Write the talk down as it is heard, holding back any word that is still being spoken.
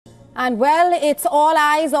And well, it's all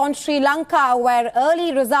eyes on Sri Lanka, where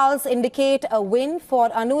early results indicate a win for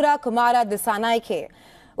Anura Kumara Dissanayake.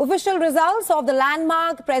 Official results of the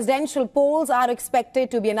landmark presidential polls are expected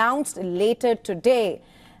to be announced later today.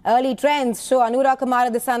 Early trends show Anura Kumara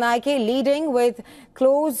Dissanayake leading with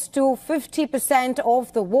close to 50%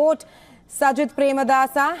 of the vote. Sajith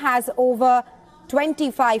Premadasa has over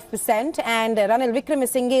 25% and Ranil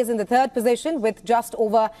Wickremesinghe is in the third position with just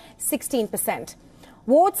over 16%.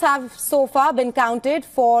 Votes have so far been counted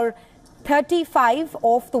for 35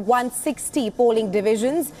 of the 160 polling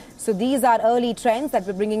divisions. So these are early trends that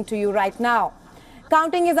we're bringing to you right now.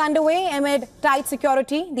 Counting is underway amid tight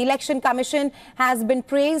security. The Election Commission has been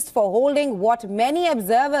praised for holding what many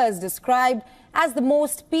observers described as the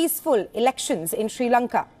most peaceful elections in Sri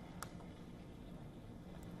Lanka.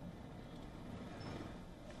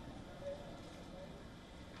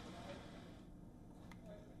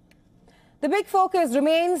 The big focus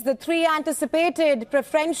remains the three anticipated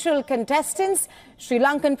preferential contestants: Sri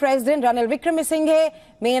Lankan President Ranil Wickremesinghe,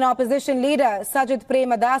 main opposition leader Sajith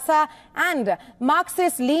Premadasa, and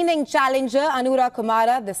Marxist-leaning challenger Anura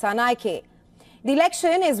Kumara Dissanayake. The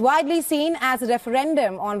election is widely seen as a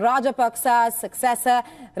referendum on Rajapaksa's successor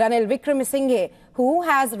Ranil Wickremesinghe, who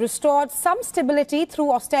has restored some stability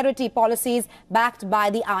through austerity policies backed by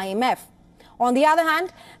the IMF. On the other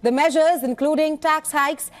hand, the measures, including tax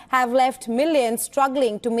hikes, have left millions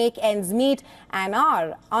struggling to make ends meet and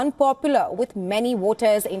are unpopular with many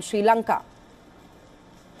voters in Sri Lanka.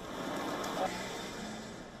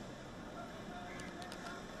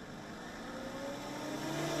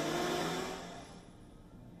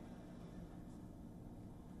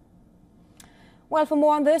 Well, for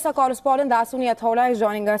more on this, our correspondent Dasuni Athola is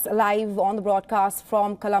joining us live on the broadcast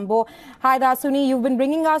from Colombo. Hi, Dasuni. You've been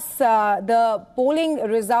bringing us the polling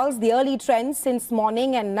results, the early trends since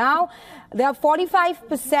morning, and now there are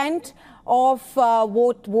 45% of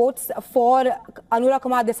votes for Anura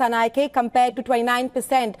Kumara Dissanayake compared to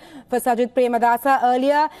 29% for Sajith Premadasa.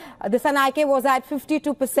 Earlier, Dissanayake was at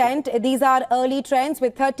 52%. These are early trends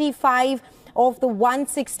with 35 of the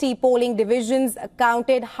 160 polling divisions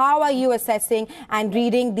counted. How are you assessing and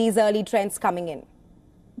reading these early trends coming in?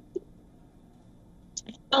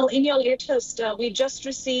 Well, in your latest, we just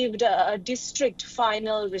received a district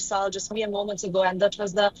final result just mere moments ago, and that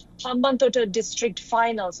was the Hambantota district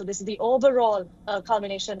final. So this is the overall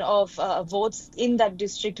culmination of votes in that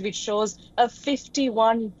district, which shows a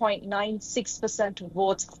 51.96%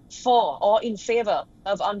 votes for or in favor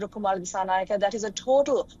of Anura Kumara Dissanayake. That is a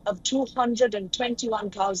total of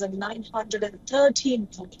 221,913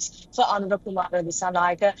 votes for Anura Kumara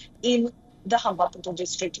Dissanayake in the Hambantota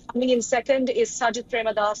district. Coming in second is Sajith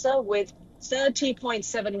Premadasa with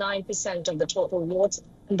 30.79% of the total votes,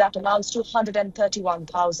 and that amounts to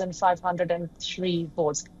 131,503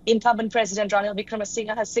 votes. Incumbent President Ranil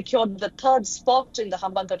Wickremesinghe has secured the third spot in the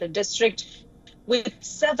Hambantota district with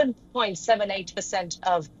 7.78%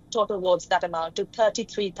 of total votes that amount to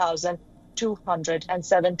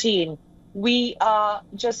 33,217. We are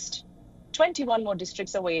just 21 more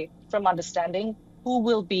districts away from understanding who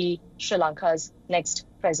will be Sri Lanka's next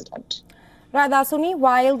president. Right, Dasuni,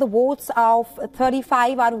 while the votes of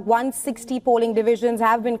 35 out of 160 polling divisions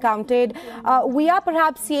have been counted, we are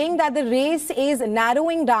perhaps seeing that the race is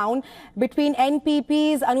narrowing down between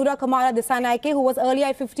NPP's Anura Kumara Dissanayake, who was earlier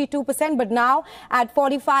at 52%, but now at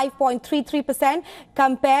 45.33%,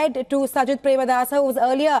 compared to Sajith Premadasa, who was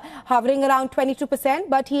earlier hovering around 22%,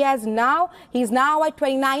 but he's now at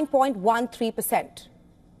 29.13%.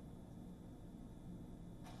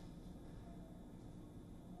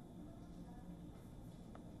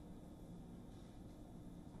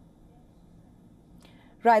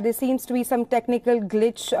 Right, there seems to be some technical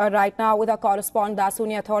glitch right now with our correspondent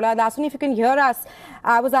Dasuni Athola. Dasuni, if you can hear us,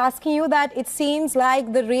 I was asking you that it seems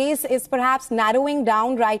like the race is perhaps narrowing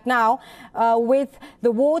down right now with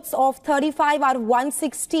the votes of 35 out of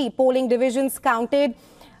 160 polling divisions counted.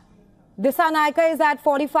 Dissanayake is at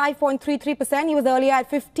 45.33%. He was earlier at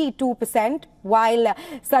 52%, while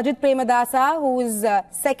Sajith Premadasa, who is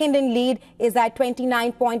second in lead, is at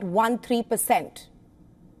 29.13%.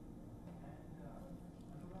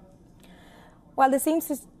 Well, there seems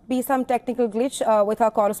to be some technical glitch with our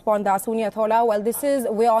correspondent Dasuni Athola. Well, this is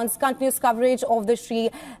WION's continuous coverage of the Sri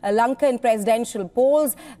Lankan presidential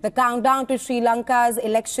polls. The countdown to Sri Lanka's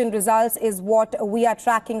election results is what we are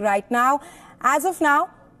tracking right now. As of now,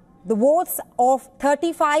 the votes of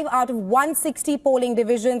 35 out of 160 polling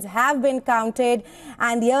divisions have been counted,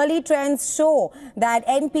 and the early trends show that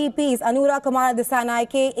NPP's Anura Kumara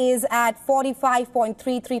Dissanayake is at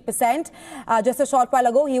 45.33%. Just a short while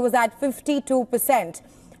ago, he was at 52%.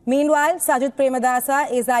 Meanwhile, Sajith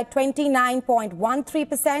Premadasa is at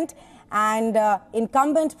 29.13%. And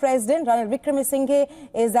incumbent President Ranil Wickremesinghe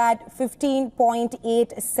is at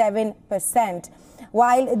 15.87%.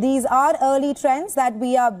 While these are early trends that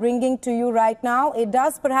we are bringing to you right now, it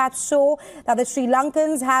does perhaps show that the Sri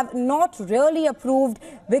Lankans have not really approved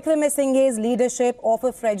Wickremesinghe's leadership of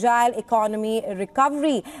a fragile economy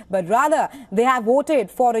recovery, but rather they have voted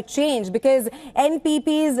for a change because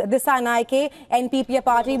NPP's Disanaike, NPP, a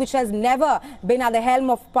party which has never been at the helm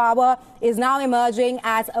of power, is now emerging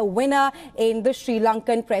as a winner in the Sri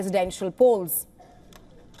Lankan presidential polls.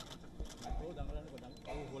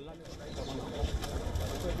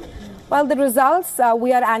 Well, the results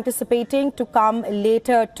we are anticipating to come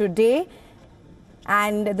later today,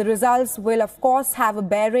 and the results will of course have a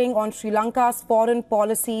bearing on Sri Lanka's foreign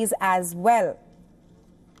policies as well.